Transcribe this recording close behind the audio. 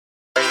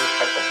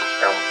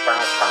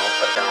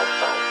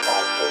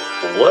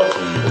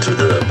Welcome to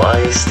the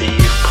By Steve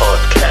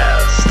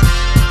podcast.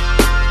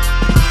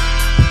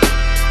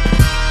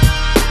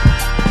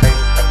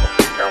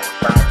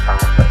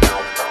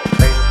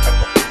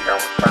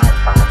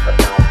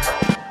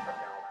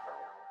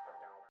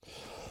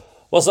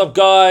 What's up,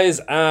 guys,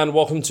 and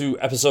welcome to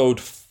episode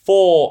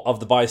 4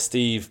 of the By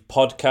Steve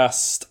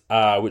podcast,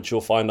 which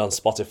you'll find on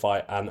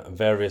Spotify and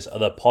various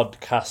other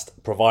podcast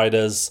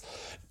providers.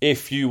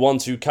 If you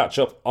want to catch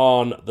up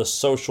on the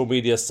social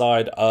media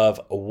side of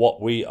what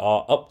we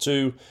are up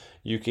to,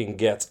 you can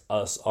get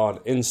us on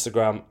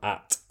Instagram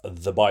at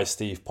the By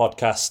Steve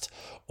podcast.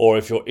 Or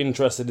if you're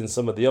interested in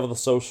some of the other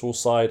social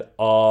side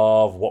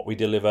of what we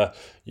deliver,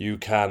 you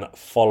can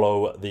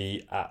follow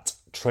the at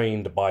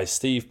Trained by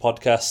Steve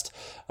podcast,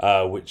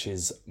 which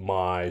is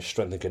my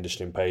strength and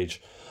conditioning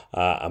page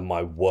and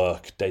my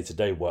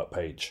day-to-day work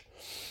page.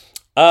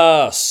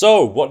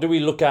 So what do we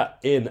look at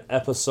in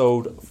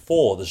episode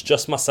 4? There's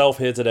just myself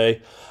here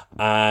today,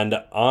 and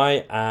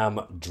I am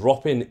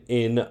dropping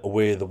in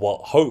with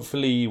what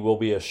hopefully will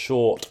be a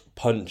short,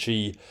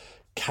 punchy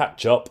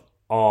catch-up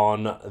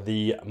on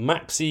the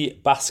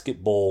Maxi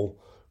Basketball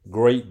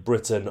Great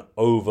Britain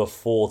over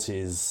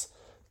 40s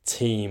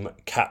team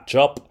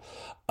catch-up.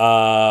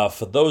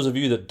 For those of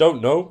you that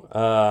don't know,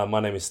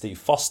 my name is Steve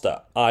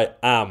Foster. I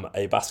am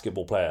a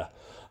basketball player.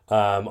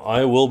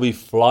 I will be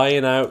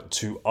flying out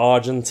to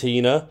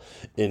Argentina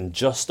in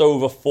just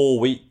over 4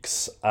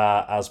 weeks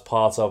as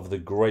part of the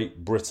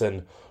Great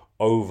Britain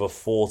over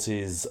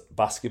 40s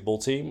basketball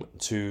team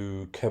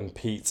to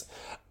compete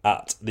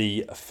at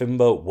the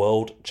FIBA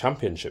World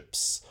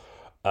Championships.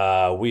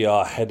 We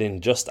are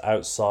heading just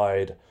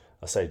outside,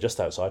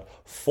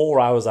 4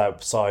 hours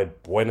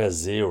outside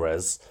Buenos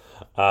Aires,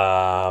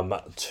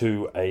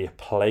 to a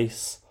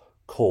place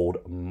called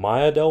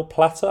Mar del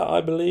Plata,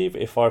 I believe.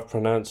 If I've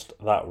pronounced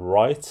that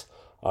right,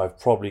 I've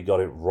probably got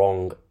it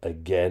wrong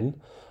again.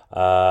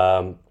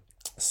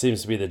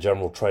 Seems to be the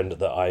general trend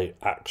that I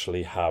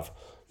actually have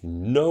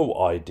no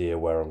idea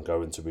where I'm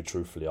going, to be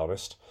truthfully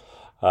honest.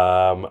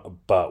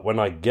 But when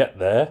I get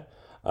there,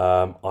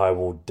 I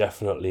will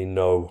definitely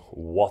know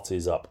what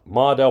is up.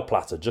 Mar del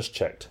Plata, just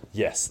checked.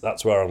 Yes,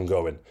 that's where I'm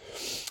going.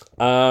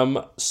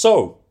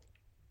 So,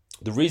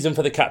 the reason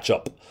for the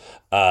catch-up.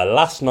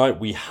 Last night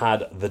we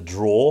had the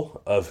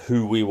draw of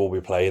who we will be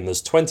playing.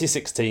 There's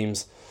 26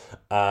 teams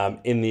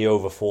in the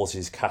over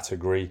 40s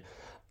category.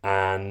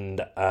 And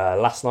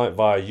last night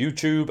via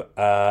YouTube,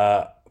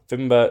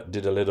 FIBA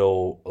did a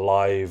little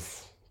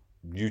live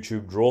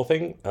YouTube draw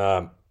thing.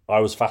 I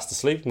was fast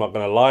asleep, I'm not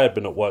going to lie. I'd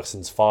been at work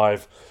since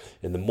 5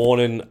 in the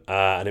morning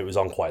and it was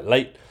on quite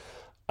late.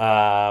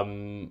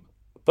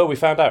 But we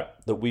found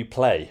out that we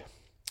play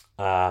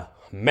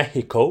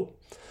Mexico.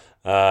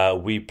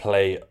 We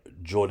play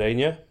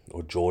Jordania,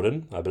 or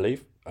Jordan, I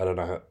believe. I don't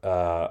know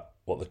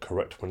what the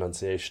correct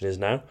pronunciation is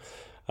now,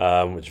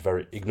 which is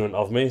very ignorant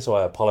of me, so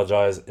I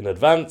apologise in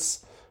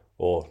advance,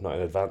 or not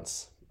in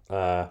advance.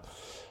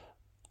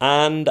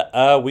 And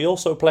we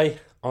also play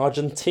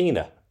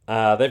Argentina.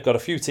 They've got a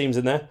few teams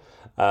in there.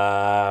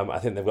 I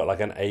think they've got like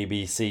an A,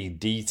 B, C,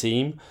 D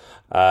team.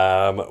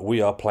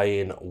 We are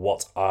playing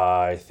what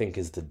I think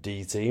is the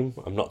D team.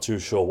 I'm not too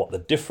sure what the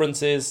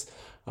difference is.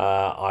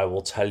 I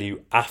will tell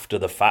you after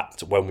the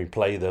fact when we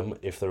play them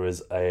if there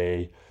is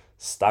a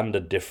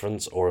standard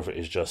difference or if it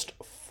is just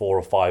 4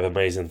 or 5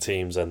 amazing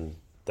teams and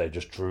they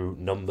just drew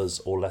numbers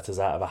or letters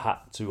out of a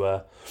hat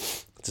to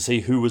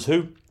see who was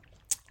who.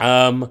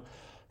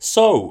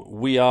 So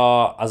we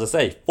are, as I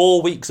say,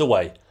 4 weeks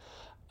away.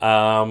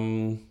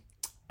 And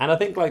I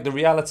think like the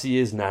reality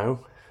is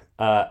now,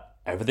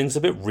 everything's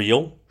a bit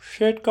real.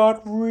 Shit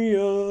got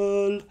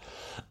real.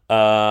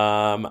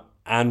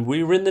 And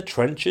we were in the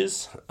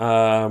trenches.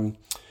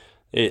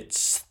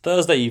 It's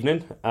Thursday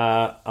evening.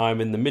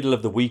 I'm in the middle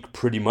of the week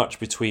pretty much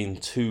between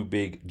 2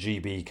 big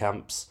GB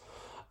camps.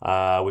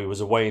 We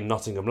was away in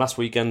Nottingham last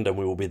weekend and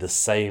we will be the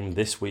same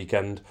this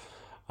weekend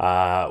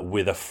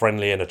with a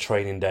friendly and a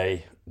training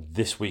day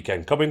this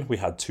weekend coming. We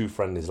had 2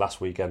 friendlies last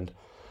weekend.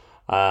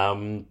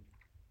 And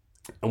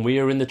we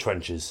are in the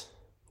trenches.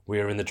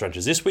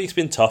 This week's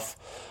been tough.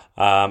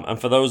 And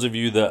for those of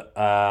you that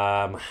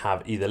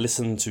have either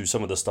listened to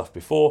some of the stuff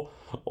before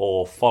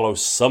or follow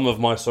some of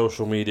my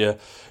social media,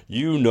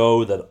 you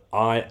know that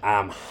I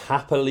am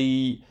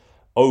happily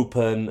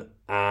open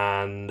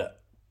and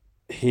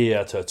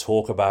here to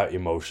talk about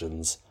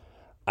emotions.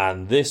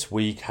 And this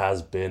week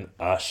has been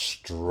a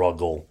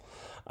struggle.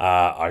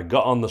 I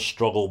got on the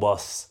struggle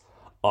bus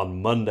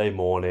on Monday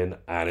morning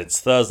and it's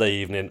Thursday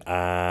evening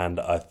and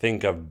I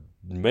think I've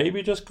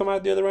maybe just come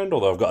out the other end,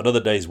 although I've got another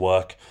day's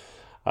work.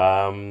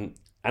 And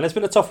it's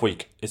been a tough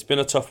week.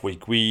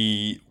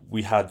 We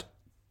had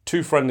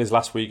 2 friendlies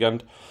last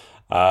weekend.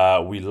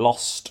 We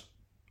lost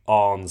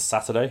on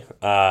Saturday,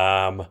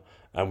 and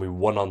we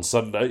won on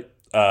Sunday.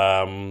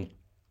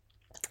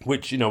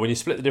 Which, you know, when you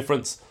split the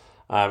difference,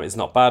 it's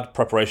not bad.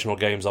 Preparational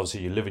games,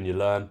 obviously, you live and you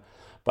learn.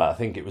 But I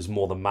think it was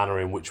more the manner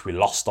in which we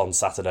lost on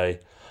Saturday.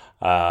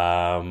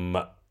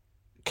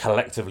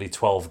 collectively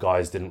 12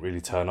 guys didn't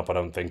really turn up, I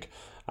don't think.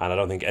 And I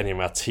don't think any of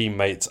my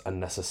teammates are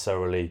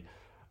necessarily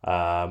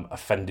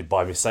offended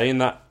by me saying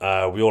that.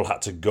 We all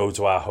had to go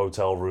to our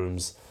hotel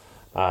rooms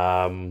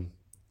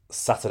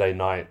Saturday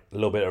night. A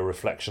little bit of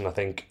reflection, I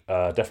think,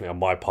 definitely on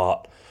my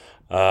part.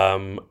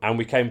 And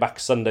we came back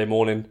Sunday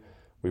morning.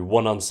 We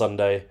won on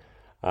Sunday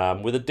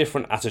with a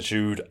different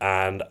attitude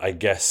and I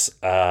guess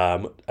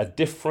a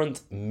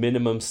different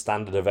minimum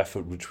standard of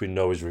effort, which we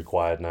know is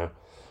required now.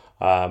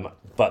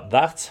 But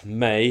that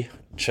may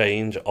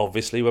change,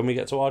 obviously, when we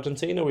get to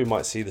Argentina. We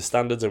might see the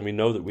standards and we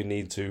know that we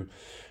need to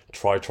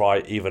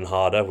try even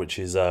harder, which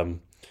is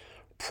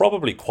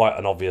probably quite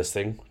an obvious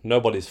thing.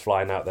 Nobody's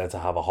flying out there to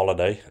have a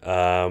holiday.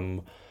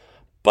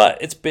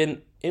 But it's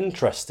been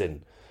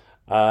interesting.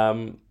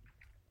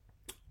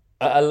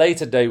 At a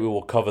later date, we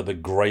will cover the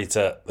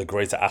greater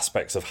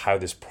aspects of how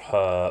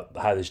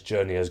this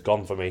journey has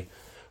gone for me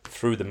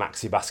through the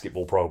Maxi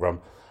basketball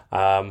program.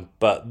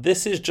 But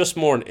this is just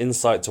more an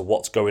insight to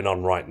what's going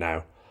on right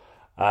now.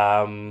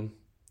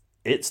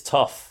 It's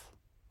tough.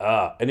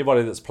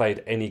 Anybody that's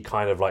played any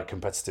kind of like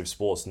competitive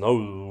sports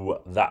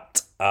know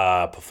that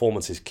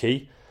performance is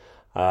key.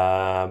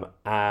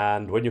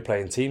 And when you're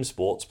playing team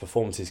sports,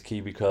 performance is key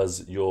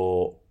because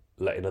you're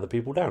letting other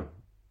people down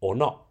or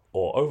not,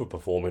 or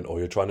overperforming, or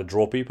you're trying to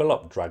draw people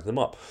up, drag them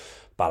up,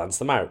 balance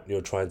them out. You're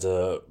trying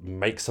to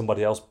make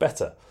somebody else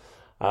better.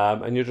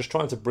 And you're just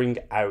trying to bring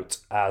out,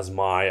 as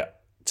my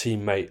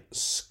teammate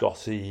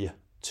Scotty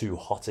Too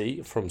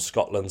Hottie from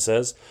Scotland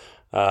says,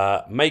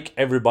 make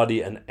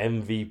everybody an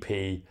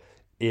MVP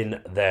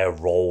in their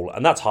role.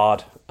 And that's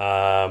hard.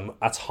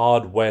 That's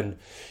hard when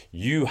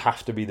you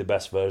have to be the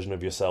best version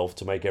of yourself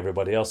to make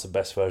everybody else the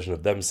best version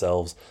of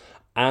themselves,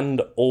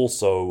 and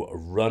also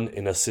run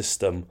in a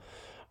system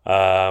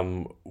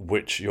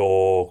which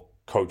your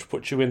coach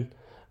puts you in.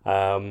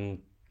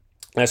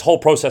 This whole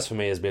process for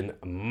me has been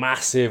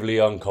massively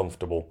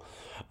uncomfortable.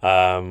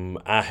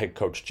 Our head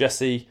coach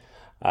Jesse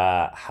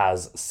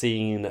has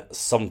seen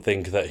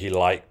something that he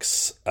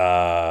likes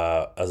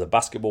as a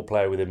basketball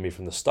player within me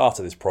from the start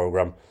of this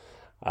program,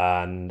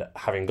 and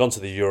having gone to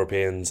the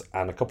Europeans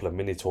and a couple of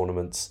mini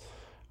tournaments,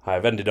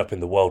 I've ended up in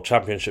the World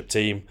Championship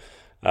team,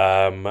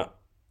 and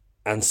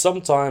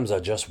sometimes I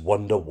just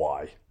wonder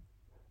why.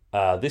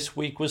 This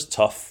week was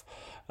tough.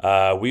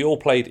 We all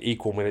played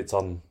equal minutes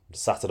on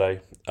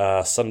Saturday.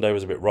 Sunday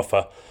was a bit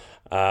rougher,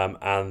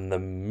 and the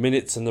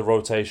minutes and the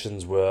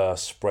rotations were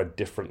spread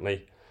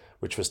differently,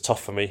 which was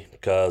tough for me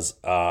because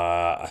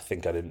I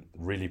think I didn't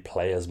really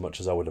play as much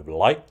as I would have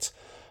liked.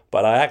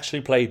 But I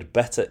actually played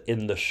better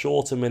in the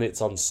shorter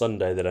minutes on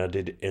Sunday than I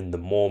did in the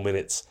more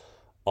minutes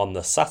on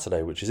the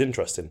Saturday, which is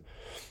interesting.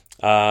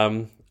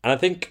 And I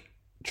think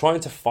trying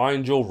to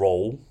find your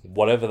role,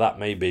 whatever that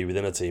may be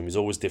within a team, is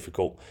always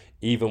difficult,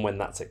 even when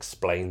that's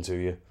explained to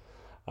you.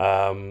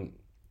 And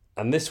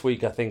this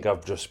week, I think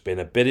I've just been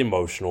a bit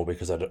emotional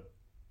because I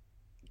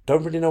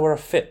don't really know where I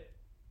fit.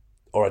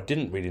 Or I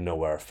didn't really know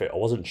where I fit. I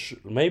wasn't sure.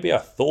 Maybe I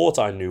thought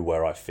I knew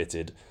where I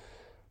fitted,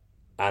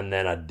 and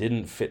then I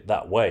didn't fit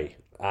that way.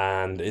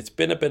 And it's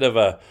been a bit of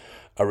a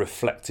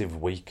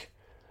reflective week.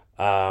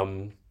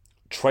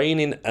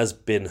 Training has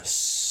been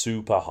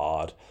super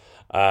hard.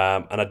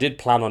 And I did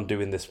plan on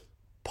doing this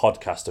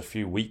podcast a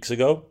few weeks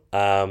ago.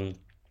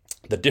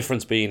 The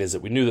difference being is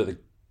that we knew that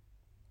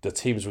the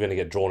teams were going to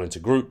get drawn into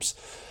groups.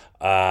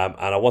 And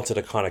I wanted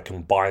to kind of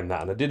combine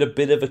that. And I did a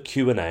bit of a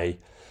Q&A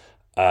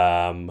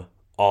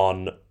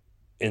on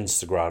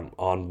Instagram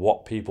on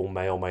what people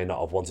may or may not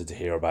have wanted to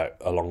hear about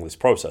along this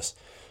process.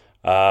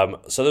 So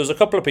there was a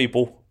couple of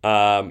people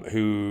a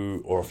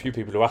few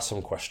people who asked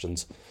some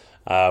questions,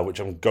 which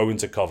I'm going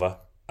to cover.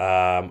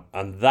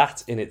 And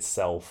that in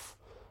itself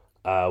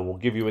will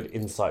give you an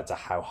insight to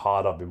how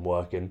hard I've been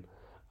working,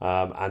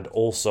 and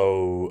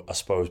also, I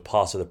suppose,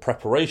 part of the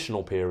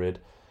preparational period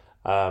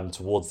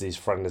towards these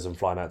friendlies and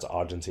flying out to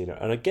Argentina.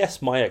 And I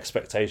guess my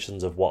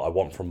expectations of what I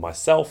want from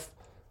myself,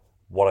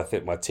 what I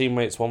think my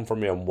teammates want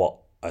from me, and what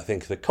I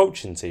think the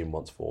coaching team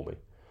wants for me.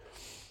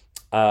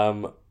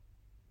 And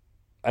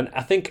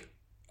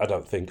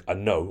I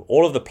know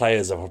all of the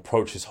players have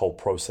approached this whole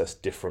process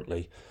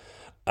differently.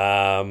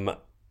 And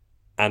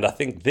I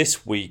think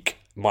this week,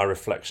 my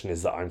reflection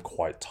is that I'm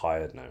quite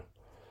tired now.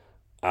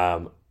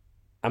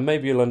 And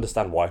maybe you'll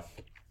understand why.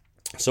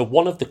 So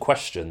one of the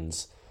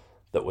questions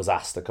that was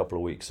asked a couple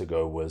of weeks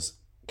ago was,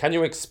 can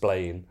you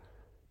explain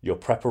your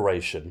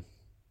preparation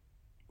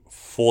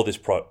for the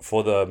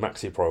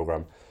Maxi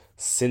program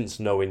since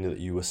knowing that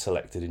you were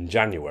selected in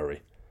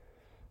January?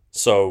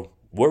 So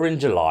we're in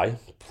July,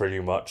 pretty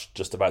much,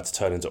 just about to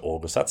turn into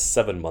August. That's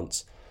 7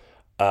 months.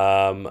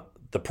 The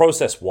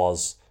process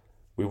was,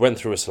 we went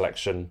through a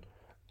selection,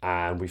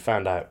 and we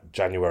found out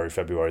January,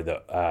 February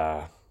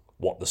that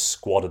what the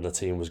squad and the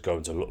team was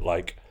going to look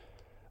like.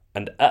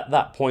 And at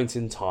that point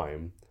in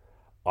time,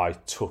 I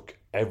took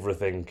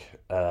everything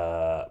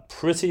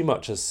pretty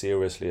much as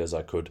seriously as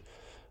I could.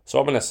 So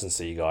I'm an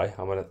S&C guy.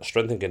 I'm a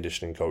strength and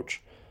conditioning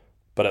coach.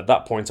 But at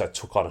that point, I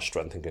took on a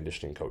strength and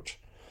conditioning coach.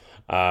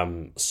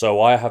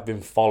 So I have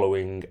been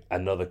following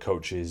another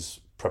coach's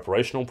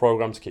preparational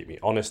program to keep me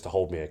honest, to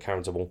hold me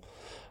accountable.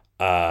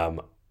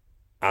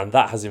 And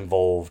that has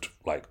involved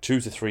like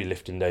 2 to 3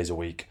 lifting days a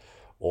week,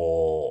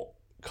 or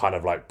kind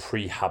of like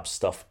prehab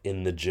stuff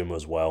in the gym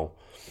as well,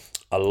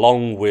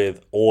 along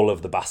with all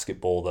of the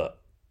basketball that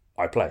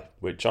I play,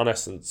 which on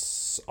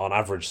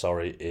average,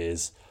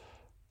 is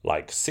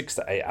like 6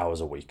 to 8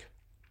 hours a week.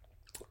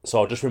 So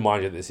I'll just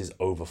remind you that this is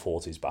over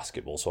 40s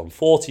basketball. So I'm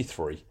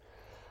 43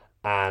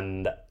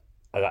 and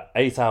I got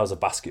 8 hours of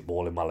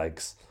basketball in my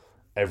legs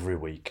every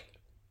week.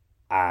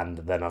 And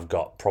then I've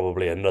got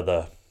probably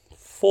another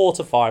 4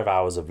 to 5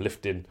 hours of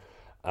lifting,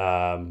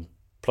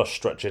 plus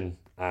stretching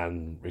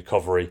and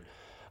recovery.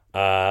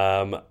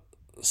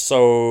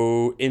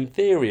 So in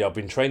theory, I've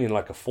been training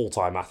like a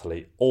full-time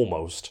athlete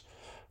almost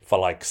for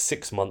like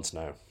 6 months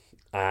now,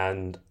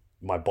 and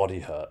my body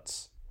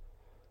hurts.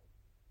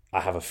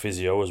 I have a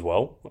physio as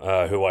well,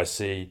 who I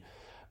see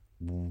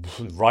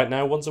right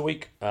now once a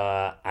week,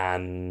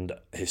 and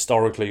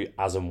historically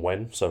as and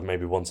when, so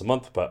maybe once a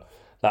month, but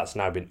that's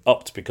now been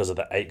upped because of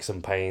the aches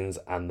and pains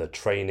and the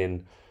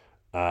training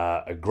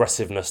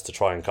aggressiveness to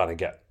try and kind of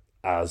get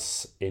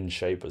as in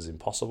shape as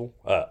possible.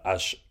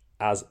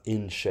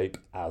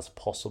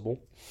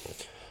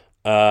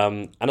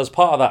 And as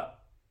part of that,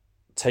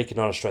 taking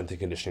on a strength and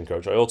conditioning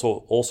coach, I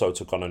also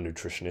took on a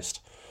nutritionist,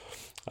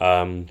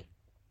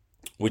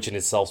 which in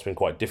itself has been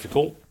quite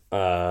difficult.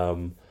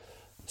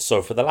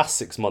 So for the last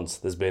 6 months,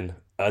 there's been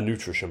a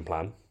nutrition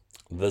plan.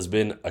 There's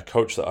been a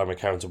coach that I'm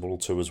accountable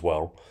to as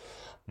well.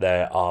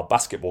 There are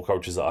basketball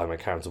coaches that I'm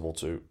accountable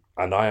to,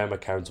 and I am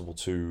accountable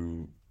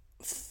to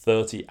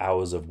 30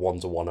 hours of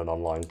one-to-one and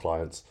online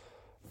clients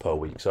per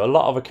week. So a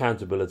lot of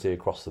accountability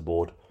across the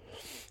board.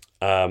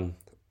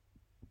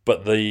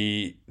 But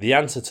the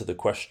answer to the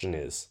question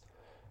is,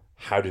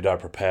 how did I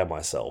prepare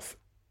myself?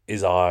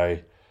 Is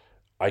I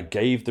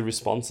gave the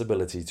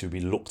responsibility to be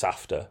looked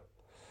after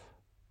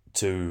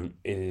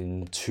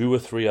in 2 or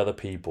 3 other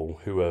people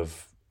who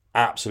have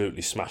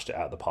absolutely smashed it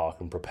out of the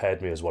park and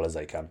prepared me as well as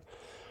they can.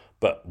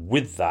 But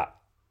with that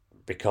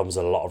becomes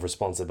a lot of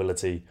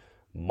responsibility,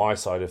 my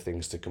side of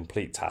things, to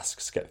complete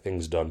tasks, get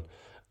things done,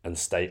 and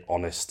stay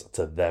honest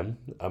to them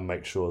and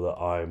make sure that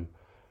I'm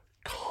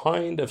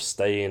kind of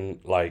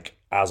staying like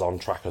as on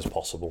track as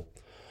possible.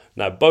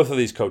 Now, both of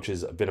these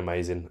coaches have been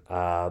amazing.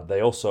 They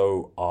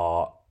also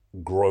are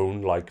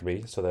grown like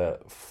me, so they're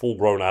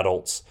full-grown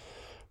adults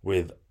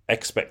with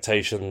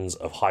expectations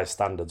of high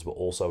standards, but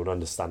also an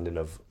understanding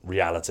of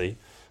reality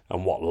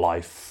and what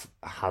life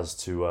has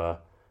to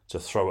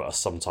throw at us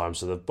sometimes.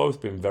 So they've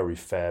both been very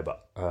fair,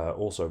 but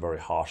also very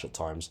harsh at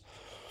times.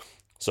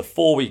 So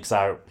 4 weeks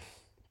out,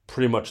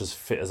 pretty much as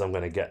fit as I'm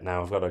going to get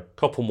now. I've got a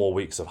couple more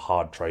weeks of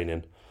hard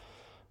training.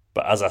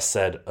 But as I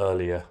said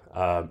earlier,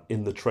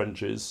 in the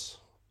trenches,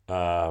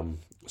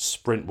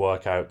 sprint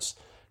workouts,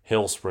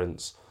 hill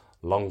sprints,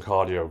 long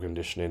cardio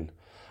conditioning,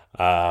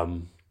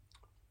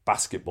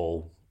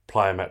 basketball,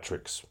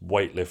 plyometrics,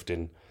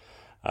 weightlifting,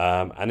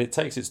 and it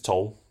takes its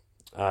toll.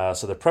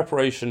 So the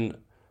preparation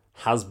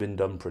has been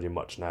done pretty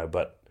much now,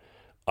 but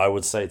I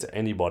would say to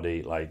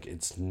anybody, like,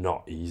 it's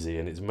not easy,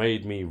 and it's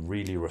made me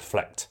really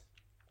reflect,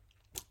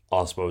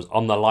 I suppose,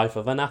 on the life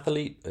of an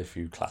athlete, if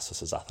you class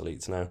us as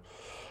athletes now.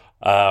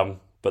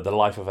 But the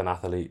life of an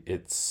athlete,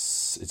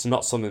 it's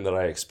not something that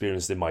I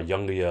experienced in my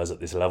younger years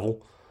at this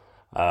level,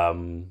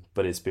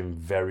 but it's been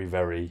very,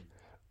 very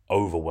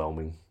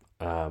overwhelming.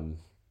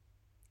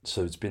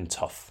 So it's been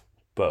tough,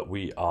 but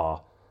we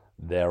are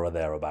there or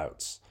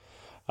thereabouts.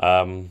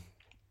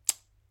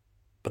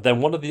 But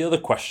then one of the other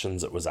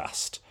questions that was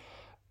asked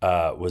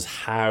was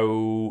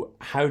how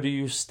do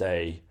you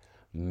stay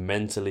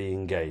mentally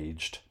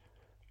engaged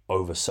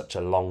over such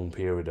a long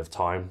period of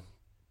time?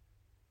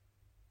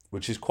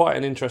 Which is quite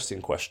an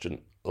interesting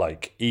question,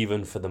 like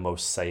even for the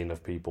most sane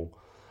of people.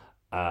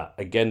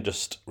 Again,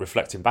 just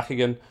reflecting back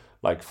again,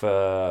 like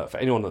for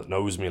anyone that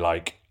knows me,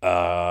 like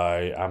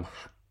I am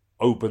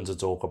open to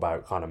talk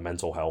about kind of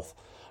mental health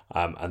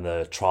and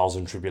the trials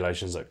and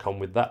tribulations that come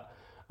with that.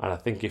 And I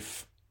think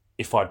if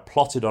I'd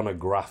plotted on a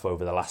graph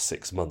over the last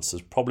 6 months,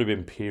 there's probably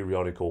been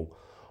periodical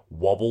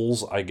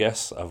wobbles, I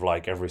guess, of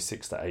like every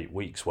 6 to 8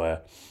 weeks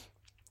where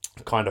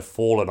I've kind of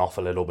fallen off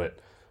a little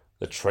bit.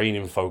 The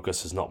training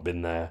focus has not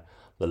been there.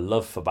 The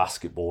love for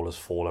basketball has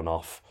fallen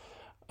off.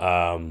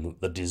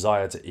 The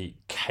desire to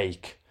eat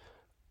cake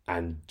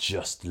and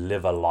just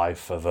live a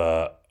life of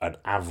an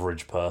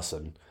average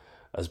person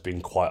has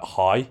been quite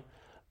high.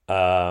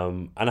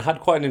 And I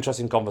had quite an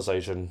interesting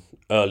conversation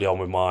early on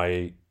with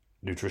my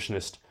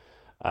nutritionist.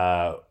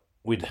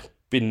 We'd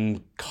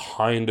been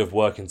kind of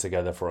working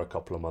together for a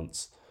couple of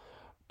months.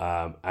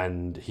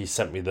 And he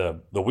sent me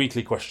the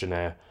weekly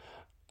questionnaire.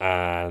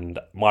 And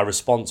my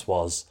response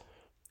was,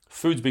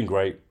 food's been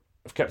great.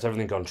 I've kept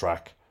everything on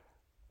track.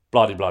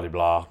 Blah, blah, blah,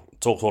 blah.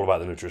 Talked all about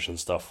the nutrition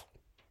stuff.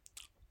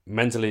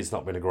 Mentally, it's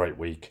not been a great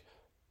week.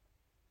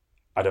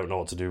 I don't know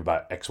what to do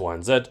about X, Y,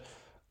 and Z.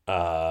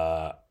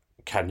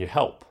 Can you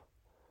help?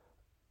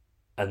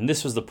 And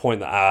this was the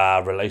point that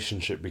our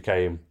relationship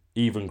became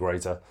even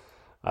greater.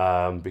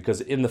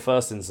 Because in the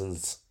first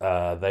instance,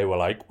 they were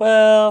like,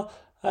 well,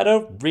 I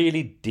don't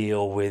really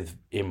deal with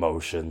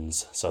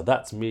emotions, so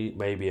that's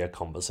maybe a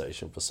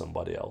conversation for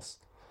somebody else.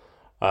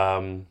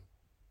 And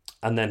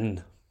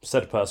then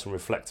said person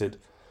reflected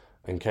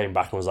and came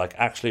back and was like,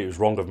 actually, it was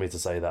wrong of me to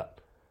say that.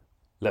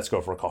 Let's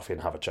go for a coffee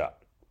and have a chat.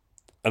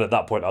 And at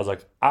that point, I was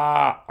like,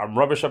 I'm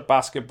rubbish at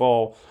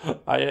basketball.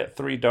 I ate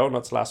 3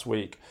 donuts last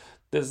week.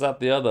 This, that,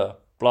 the other.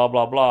 Blah,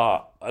 blah,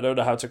 blah. I don't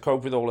know how to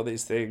cope with all of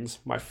these things.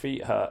 My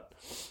feet hurt.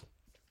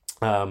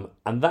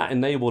 And that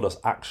enabled us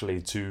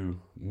actually to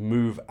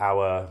move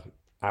our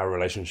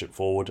relationship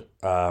forward,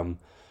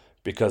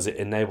 because it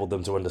enabled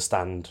them to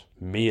understand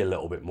me a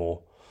little bit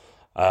more.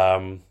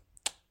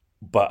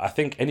 But I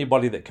think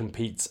anybody that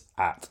competes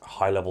at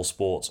high-level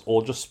sports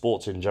or just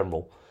sports in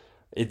general,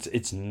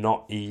 it's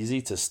not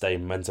easy to stay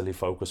mentally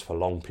focused for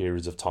long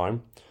periods of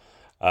time.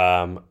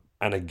 And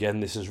again,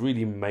 this has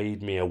really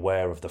made me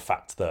aware of the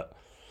fact that,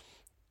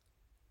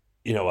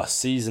 a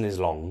season is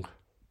long,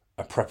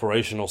 a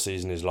preparational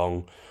season is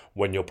long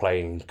when you're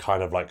playing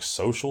kind of like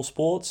social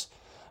sports,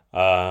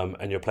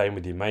 and you're playing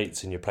with your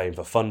mates and you're playing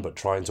for fun but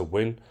trying to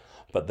win.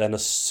 But then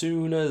as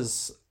soon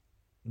as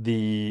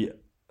the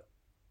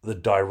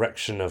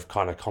direction of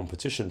kind of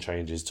competition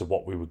changes to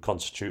what we would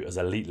constitute as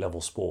elite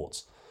level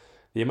sports,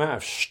 the amount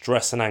of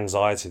stress and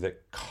anxiety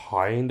that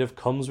kind of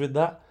comes with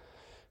that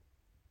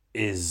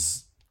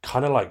is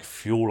kind of like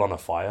fuel on a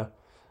fire.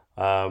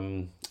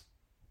 And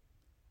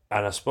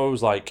I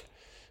suppose like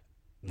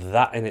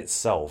that in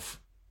itself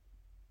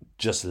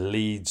just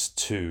leads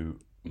to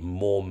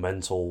more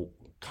mental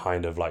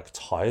kind of like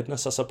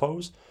tiredness, I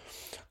suppose.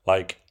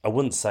 Like, I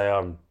wouldn't say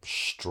I'm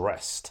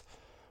stressed,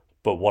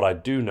 but what I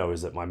do know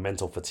is that my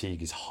mental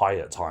fatigue is high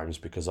at times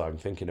because I'm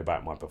thinking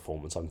about my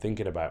performance. I'm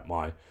thinking about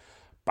my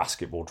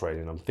basketball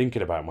training. I'm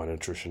thinking about my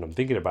nutrition. I'm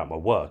thinking about my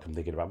work. I'm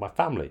thinking about my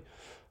family.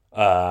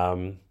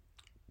 And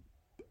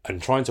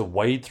trying to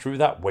wade through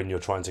that when you're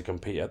trying to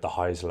compete at the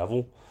highest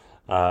level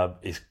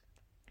is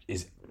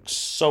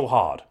so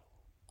hard.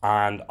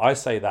 And I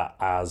say that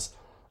as,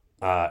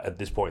 at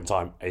this point in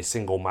time, a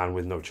single man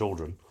with no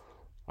children.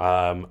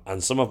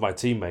 And some of my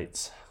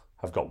teammates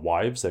have got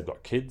wives, they've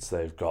got kids,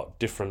 they've got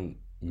different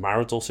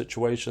marital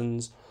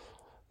situations.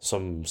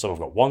 Some have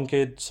got 1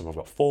 kid, some have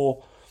got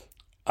 4.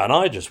 And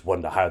I just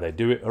wonder how they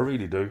do it. I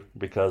really do.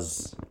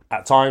 Because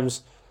at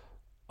times,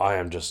 I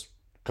am just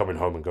coming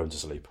home and going to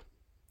sleep.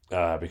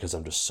 Because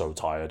I'm just so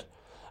tired.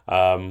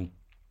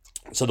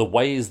 So the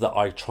ways that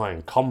I try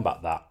and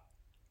combat that,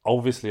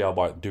 obviously are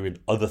by doing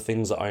other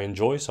things that I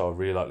enjoy. So I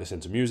really like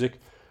listening to music,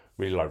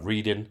 really like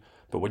reading.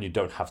 But when you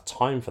don't have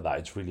time for that,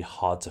 it's really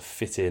hard to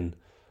fit in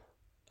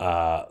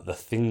the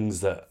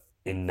things that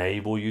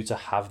enable you to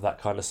have that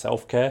kind of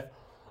self-care.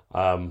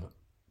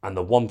 And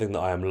the one thing that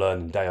I am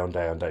learning day on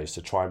day on day is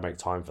to try and make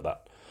time for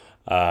that.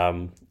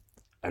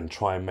 And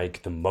try and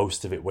make the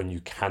most of it when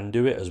you can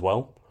do it as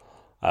well.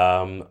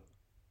 So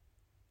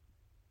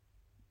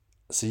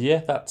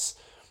yeah, that's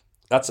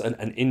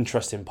an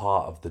interesting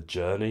part of the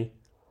journey.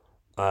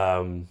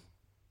 And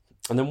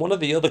then one of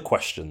the other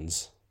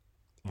questions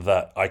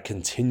that I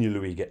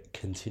continually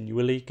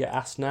get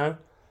asked now,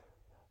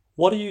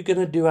 what are you going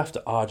to do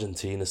after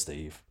Argentina,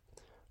 Steve?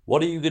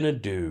 What are you going to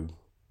do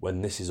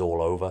when this is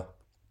all over?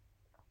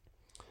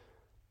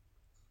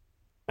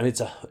 And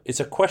it's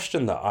a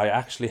question that I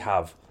actually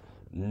have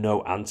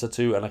no answer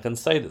to. And I can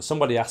say that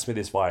somebody asked me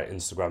this via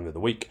Instagram the other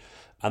week.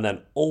 And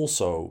then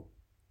also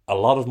a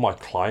lot of my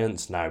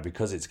clients now,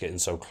 because it's getting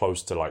so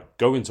close to like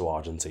going to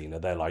Argentina,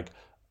 they're like,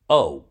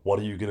 oh, what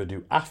are you going to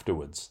do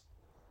afterwards?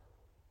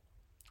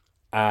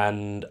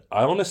 And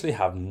I honestly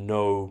have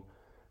no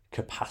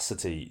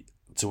capacity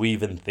to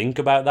even think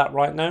about that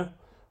right now,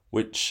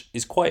 which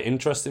is quite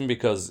interesting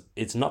because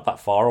it's not that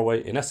far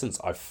away. In essence,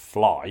 I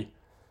fly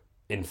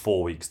in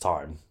 4 weeks'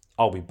 time.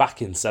 I'll be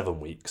back in 7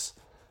 weeks,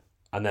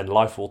 and then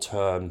life will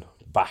turn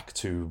back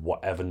to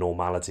whatever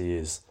normality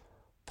is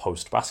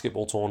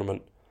post-basketball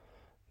tournament.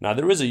 Now,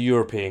 there is a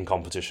European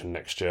competition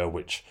next year,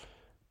 which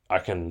I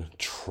can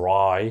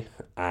try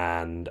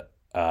and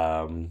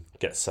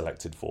get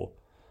selected for.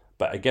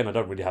 But again, I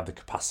don't really have the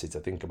capacity to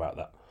think about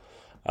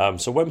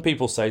that. So when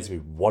people say to me,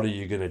 what are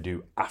you going to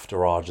do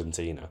after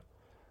Argentina?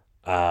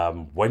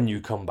 When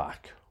you come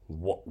back,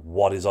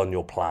 what is on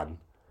your plan?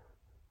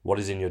 What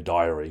is in your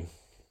diary?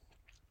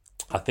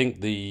 I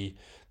think the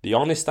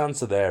honest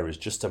answer there is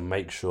just to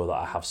make sure that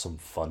I have some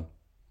fun.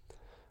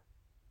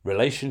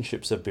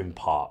 Relationships have been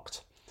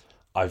parked.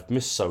 I've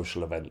missed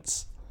social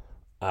events.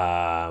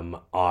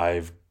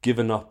 I've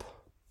given up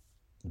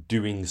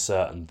doing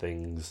certain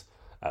things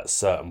at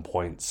certain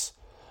points,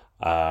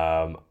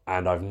 and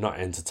I've not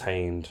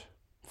entertained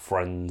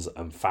friends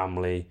and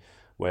family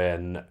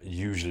when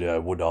usually I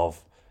would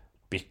have,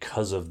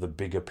 because of the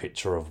bigger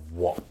picture of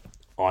what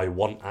I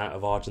want out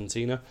of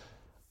Argentina.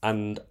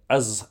 And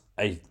as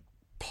a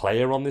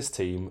player on this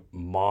team,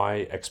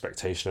 my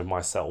expectation of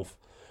myself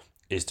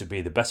is to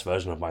be the best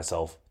version of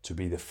myself, to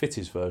be the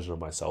fittest version of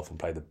myself, and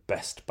play the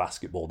best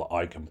basketball that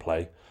I can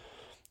play.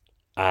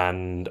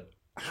 And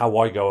how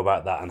I go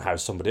about that and how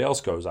somebody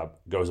else goes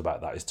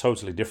about that is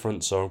totally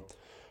different. So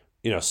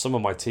some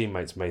of my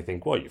teammates may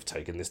think, well, you've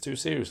taken this too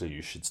seriously.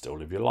 You should still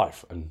live your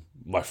life. And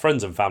my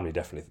friends and family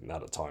definitely think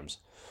that at times.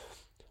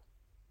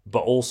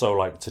 But also,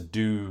 like, to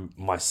do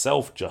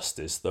myself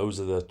justice, those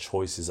are the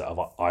choices that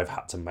I've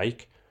had to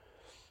make.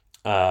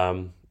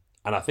 And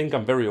I think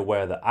I'm very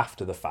aware that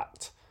after the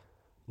fact,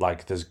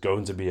 like, there's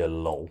going to be a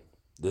lull.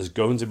 There's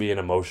going to be an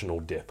emotional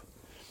dip.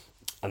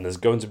 And there's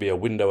going to be a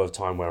window of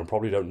time where I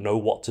probably don't know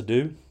what to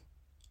do.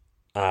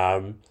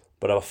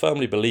 But I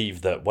firmly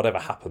believe that whatever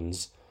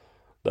happens,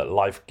 that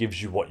life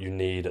gives you what you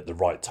need at the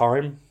right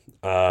time.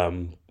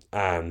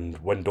 And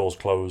when doors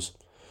close,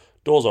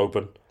 doors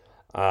open.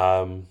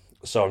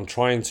 So I'm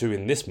trying to,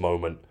 in this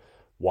moment,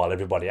 while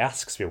everybody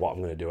asks me what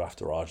I'm going to do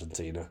after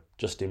Argentina,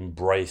 just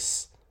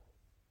embrace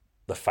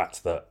the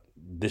fact that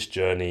this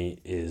journey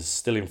is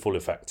still in full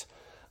effect,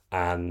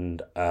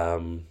 and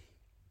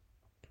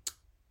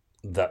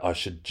that I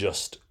should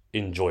just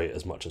enjoy it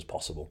as much as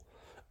possible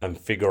and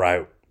figure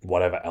out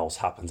whatever else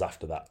happens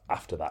after that.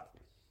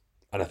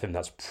 And I think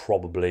that's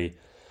probably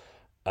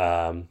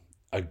a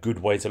good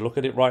way to look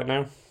at it right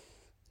now.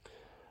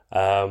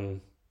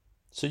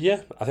 So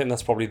yeah, I think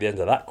that's probably the end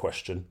of that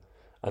question.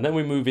 And then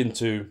we move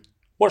into,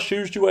 what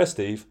shoes do you wear,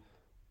 Steve?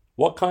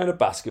 What kind of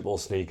basketball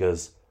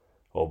sneakers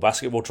or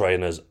basketball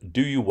trainers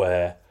do you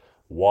wear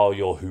while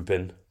you're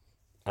hooping?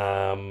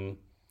 And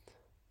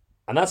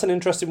that's an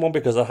interesting one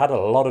because I had a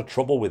lot of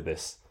trouble with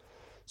this.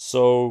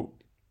 So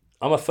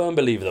I'm a firm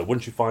believer that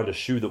once you find a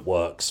shoe that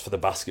works for the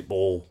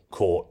basketball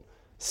court,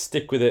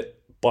 stick with it,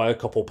 buy a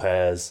couple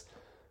pairs,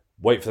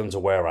 wait for them to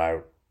wear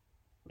out,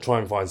 try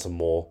and find some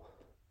more,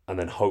 and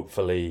then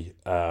hopefully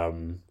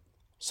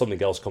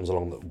something else comes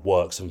along that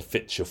works and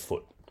fits your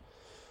foot.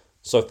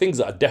 So things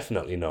that I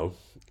definitely know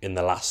in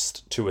the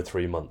last 2 or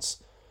 3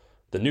 months.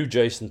 The new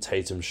Jason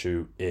Tatum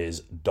shoe is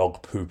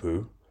dog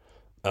poo-poo.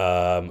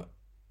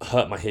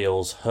 Hurt my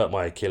heels, hurt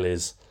my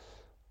Achilles.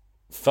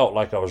 Felt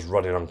like I was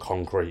running on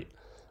concrete.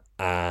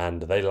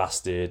 And they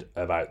lasted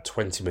about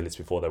 20 minutes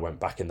before they went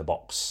back in the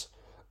box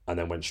and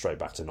then went straight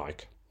back to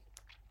Nike.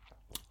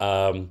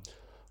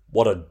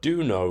 What I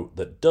do know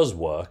that does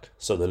work,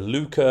 so the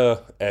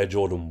Luka Air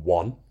Jordan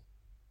 1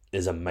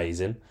 is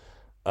amazing.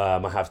 I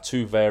have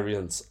two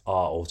variations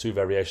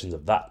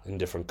of that in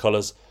different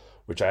colours,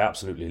 which I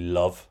absolutely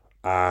love,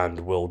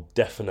 and will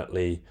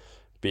definitely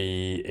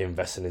be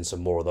investing in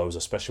some more of those,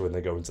 especially when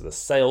they go into the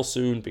sale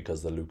soon,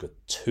 because the Luka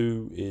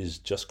 2 is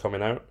just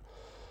coming out.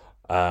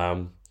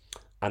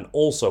 And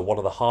also one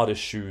of the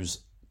hardest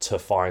shoes to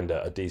find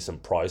at a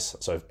decent price.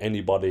 So if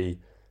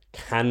anybody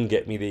can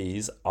get me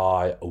these,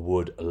 I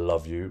would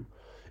love you,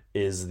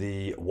 is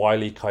the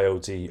Wile E.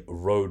 Coyote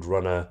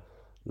Roadrunner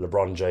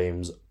LeBron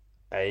James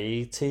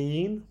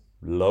 18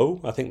 low,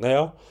 I think they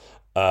are.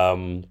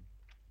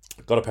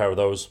 Got a pair of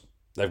those.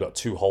 They've got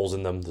 2 holes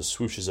in them. The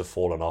swooshes have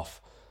fallen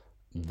off.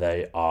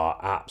 They are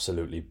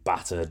absolutely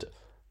battered.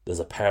 There's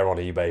a pair on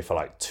eBay for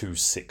like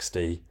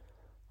 $260,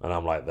 and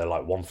I'm like, they're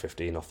like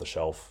 $115 off the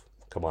shelf.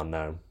 Come on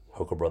now,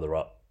 hook a brother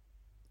up.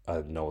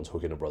 No one's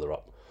hooking a brother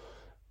up.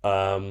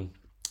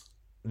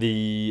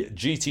 The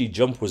GT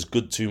Jump was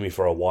good to me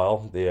for a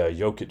while, the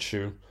Jokic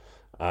shoe,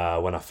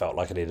 when I felt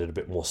like I needed a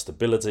bit more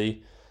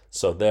stability.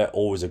 So they're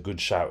always a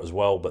good shout as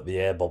well, but the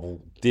air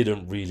bubble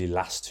didn't really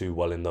last too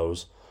well in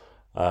those.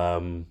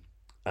 And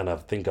I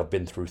think I've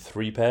been through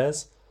 3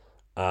 pairs.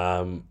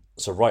 So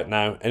right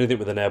now, anything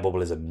with an air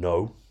bubble is a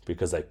no,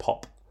 because they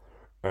pop.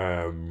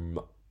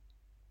 Unless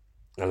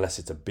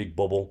it's a big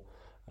bubble.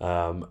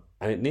 And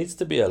it needs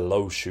to be a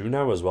low shoe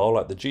now as well.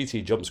 Like the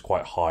GT Jump's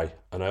quite high,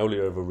 and I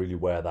only ever really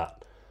wear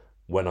that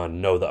when I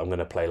know that I'm going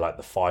to play like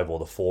the 5 or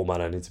the 4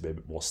 man. I need to be a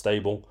bit more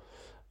stable.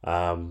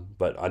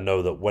 But I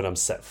know that when I'm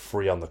set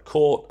free on the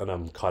court and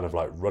I'm kind of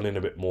like running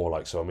a bit more,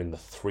 like, so I'm in the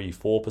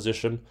 3-4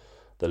 position,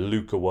 the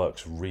Luka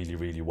works really,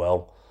 really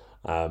well.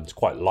 It's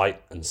quite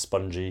light and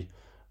spongy.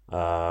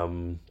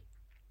 And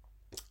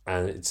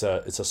it's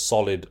a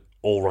solid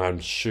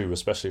all-round shoe,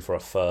 especially for a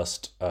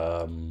first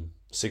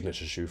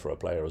signature shoe for a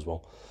player as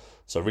well.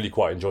 So I really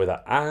quite enjoy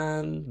that,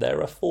 and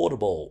they're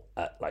affordable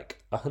at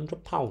like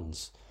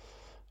 £100.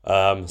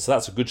 So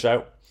that's a good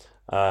shout.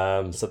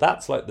 So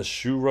that's like the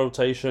shoe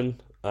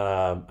rotation.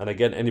 And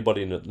again,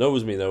 anybody that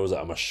knows me knows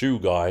that I'm a shoe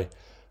guy,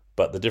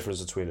 but the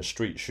difference between a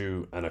street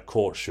shoe and a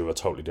court shoe are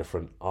totally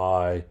different.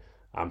 I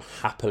am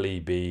happily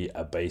be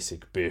a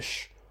basic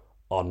bish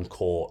on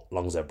court,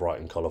 long as they're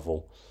bright and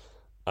colourful,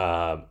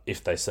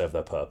 if they serve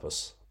their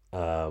purpose.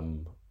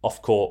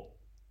 Off court,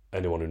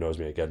 anyone who knows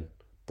me, again,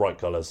 bright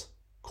colours,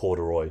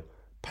 corduroy,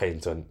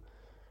 patent,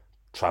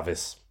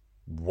 Travis,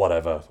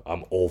 whatever.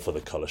 I'm all for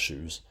the colour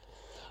shoes.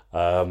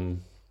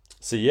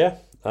 So yeah,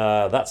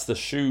 that's the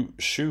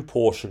shoe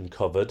portion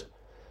covered.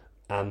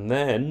 And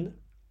then,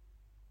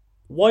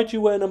 why do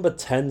you wear number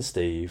 10,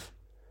 Steve?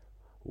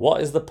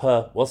 What's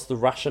the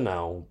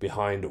rationale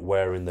behind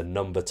wearing the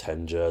number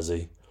 10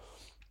 jersey?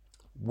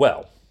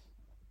 Well,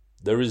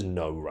 there is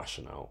no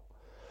rationale.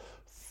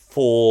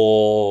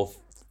 For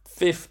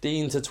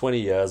 15 to 20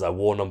 years, I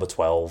wore number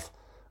 12.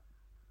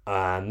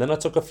 And then I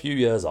took a few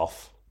years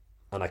off.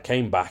 And I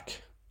came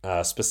back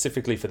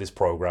specifically for this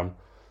program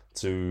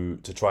to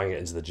try and get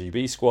into the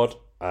GB squad.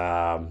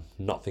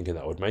 Not thinking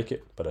that I would make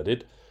it, but I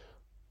did.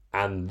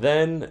 And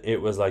then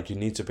it was like, you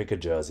need to pick a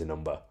jersey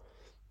number.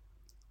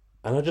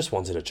 And I just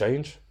wanted a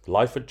change.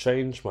 Life had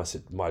changed.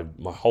 My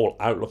whole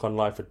outlook on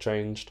life had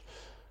changed.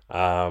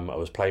 I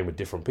was playing with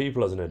different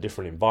people. I was in a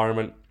different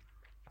environment.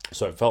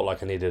 So it felt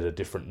like I needed a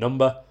different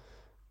number.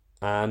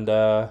 And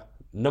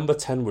number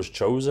 10 was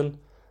chosen.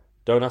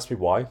 Don't ask me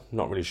why.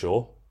 Not really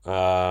sure.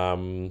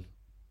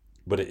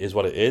 But it is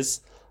what it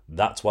is.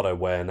 That's what I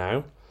wear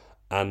now.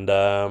 And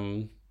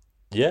I'm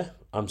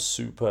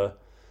super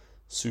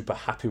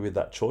happy with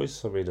that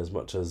choice. I mean, as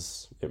much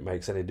as it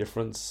makes any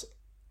difference,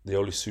 the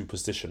only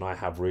superstition I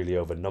have really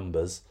over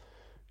numbers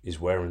is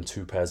wearing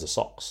 2 pairs of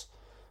socks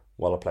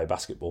while I play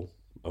basketball,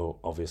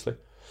 obviously.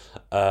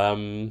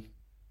 So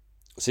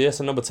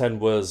number 10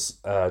 was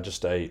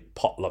just a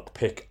potluck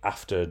pick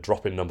after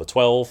dropping number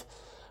 12.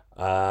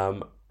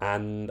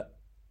 And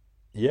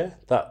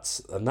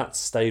that's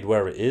stayed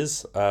where it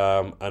is.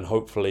 And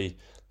hopefully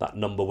that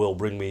number will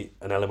bring me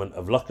an element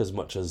of luck as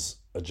much as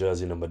a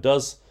jersey number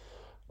does.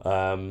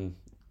 I'm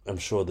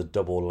sure the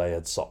double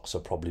layered socks are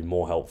probably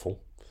more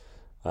helpful.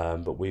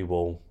 But we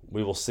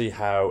will see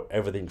how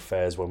everything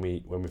fares when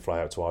we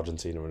fly out to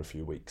Argentina in a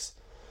few weeks.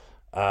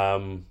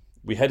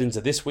 We head into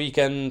this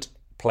weekend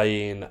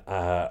playing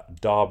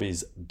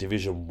Derby's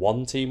Division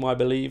 1 team, I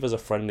believe, as a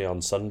friendly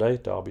on Sunday.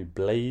 Derby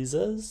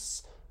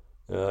Blazers,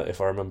 if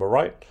I remember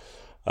right.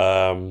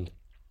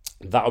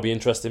 That'll be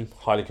interesting.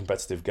 Highly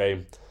competitive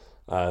game.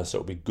 So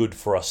it'll be good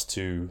for us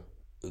to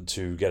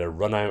get a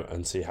run out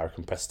and see how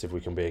competitive we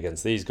can be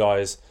against these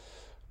guys.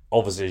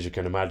 Obviously, as you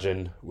can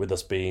imagine, with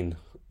us being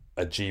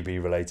a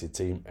GB related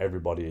team,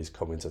 everybody is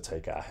coming to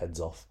take our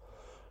heads off.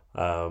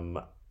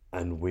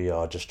 And we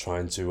are just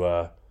trying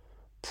to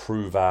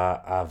prove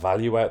our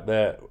value out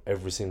there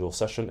every single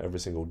session, every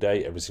single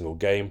day, every single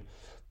game,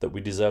 that we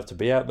deserve to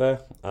be out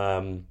there.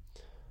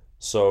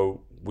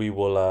 So we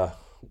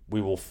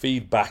will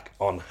feed back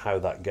on how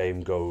that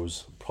game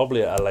goes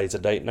probably at a later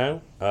date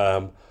now.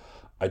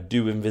 I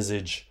do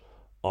envisage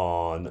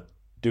on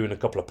doing a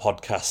couple of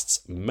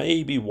podcasts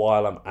maybe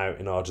while I'm out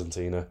in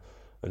Argentina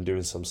and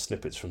doing some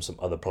snippets from some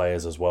other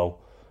players as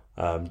well,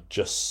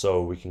 just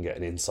so we can get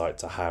an insight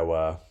to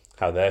how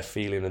they're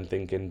feeling and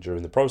thinking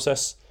during the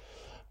process.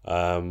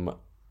 And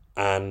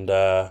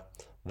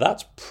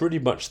that's pretty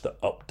much the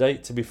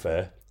update, to be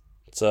fair.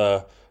 It's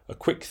a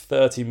quick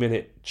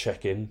 30-minute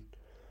check-in.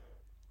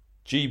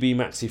 GB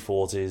Maxi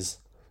 40s,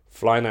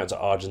 flying out to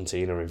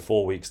Argentina in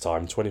 4 weeks'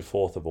 time,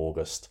 24th of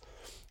August.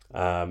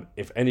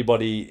 If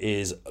anybody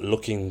is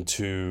looking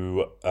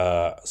to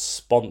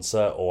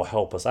sponsor or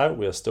help us out,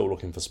 we are still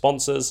looking for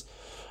sponsors.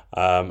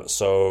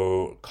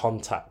 So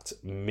contact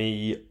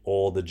me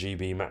or the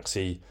GB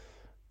Maxi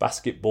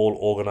basketball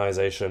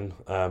organization.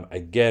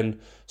 Again,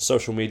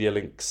 social media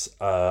links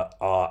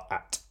are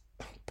at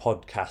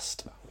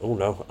podcast. Oh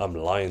no, I'm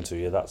lying to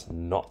you. That's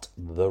not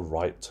the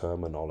right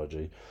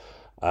terminology.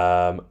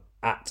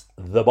 At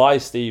the By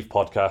Steve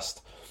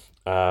podcast.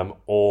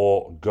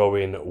 Or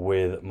going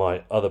with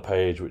my other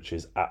page, which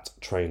is at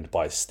Trained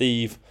by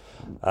Steve,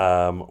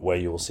 where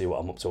you will see what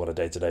I'm up to on a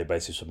day-to-day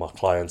basis with my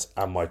clients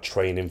and my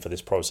training for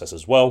this process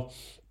as well.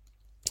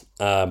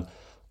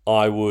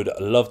 I would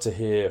love to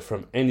hear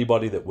from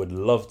anybody that would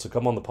love to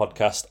come on the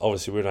podcast.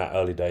 Obviously, we're in our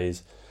early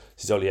days.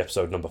 This is only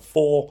episode number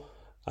 4,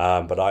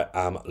 but I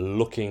am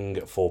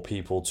looking for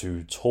people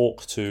to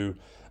talk to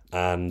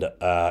and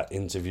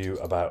interview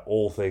about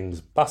all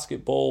things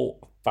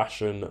basketball,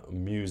 fashion,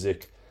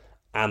 music,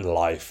 and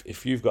life.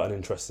 If you've got an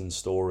interesting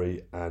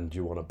story and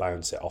you want to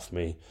bounce it off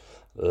me,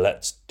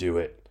 let's do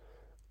it.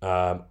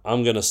 I'm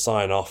going to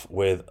sign off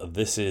with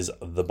this is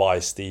the By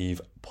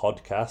Steve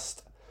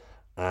podcast,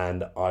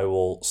 and I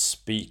will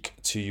speak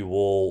to you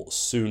all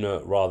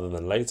sooner rather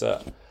than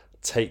later.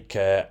 Take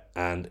care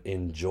and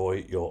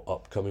enjoy your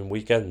upcoming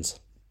weekends.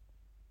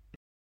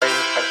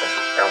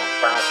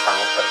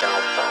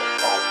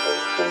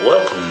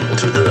 Welcome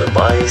to the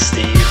By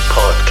Steve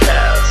podcast.